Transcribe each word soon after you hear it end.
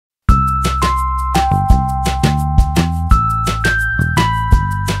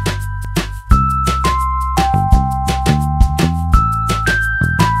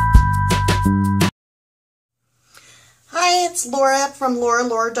it's Laura from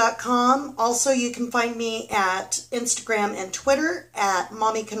Lohr.com. Also, you can find me at Instagram and Twitter at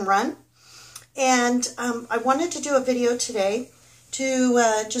Mommy Can Run. And I wanted to do a video today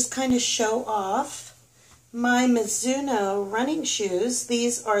to just kind of show off my Mizuno running shoes.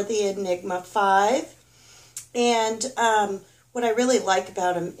 These are the Enigma 5. And what I really like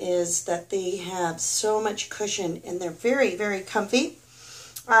about them is that they have so much cushion and they're very, very comfy.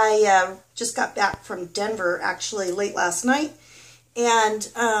 I just got back from Denver actually late last night, and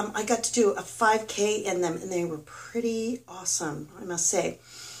I got to do a 5K in them, and they were pretty awesome, I must say.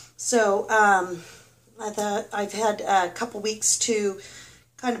 So I've had a couple weeks to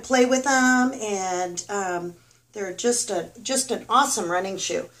kind of play with them, and they're just an awesome running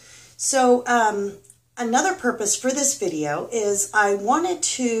shoe. So another purpose for this video is I wanted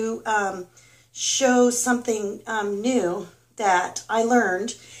to show something new that I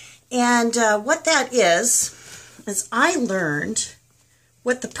learned, and what that is I learned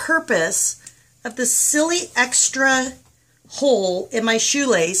what the purpose of the silly extra hole in my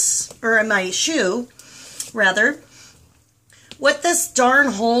shoelace, or in my shoe, rather, what this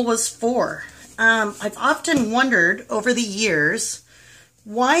darn hole was for. I've often wondered over the years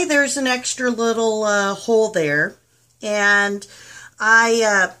why there's an extra little hole there, and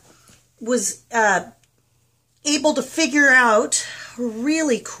I was able to figure out a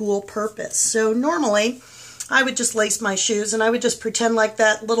really cool purpose. So normally I would just lace my shoes and I would just pretend like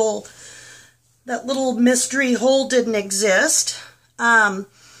that little mystery hole didn't exist.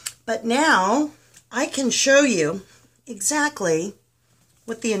 But now I can show you exactly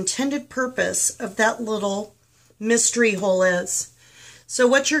what the intended purpose of that little mystery hole is. So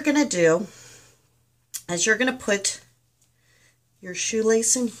what you're going to do is you're going to put your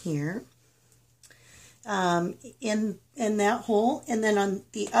shoelace in here, in that hole, and then on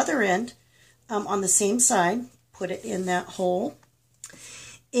the other end, on the same side, put it in that hole,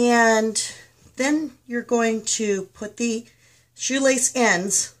 and then you're going to put the shoelace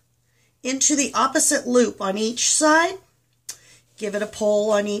ends into the opposite loop on each side. Give it a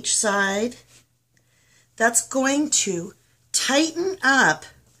pull on each side. That's going to tighten up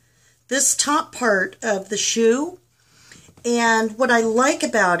this top part of the shoe. And what I like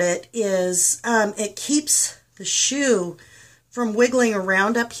about it is it keeps the shoe from wiggling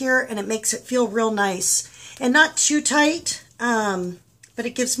around up here, and it makes it feel real nice. And not too tight, but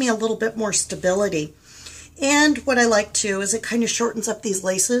it gives me a little bit more stability. And what I like too is it kind of shortens up these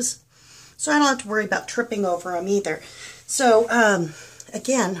laces, so I don't have to worry about tripping over them either. So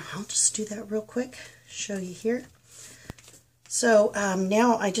again, I'll just do that real quick, show you here. So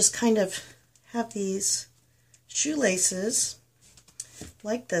now I just kind of have these shoelaces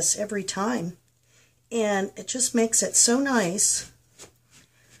like this every time, and it just makes it so nice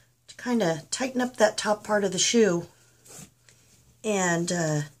to kind of tighten up that top part of the shoe, and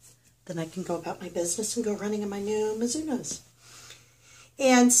then I can go about my business and go running in my new Mizunos.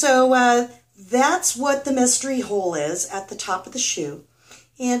 And so that's what the mystery hole is at the top of the shoe,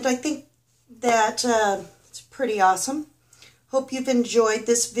 and I think that it's pretty awesome. Hope you've enjoyed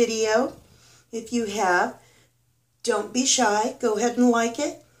this video. If you have, don't be shy. Go ahead and like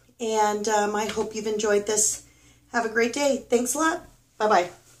it. And I hope you've enjoyed this. Have a great day. Thanks a lot. Bye-bye.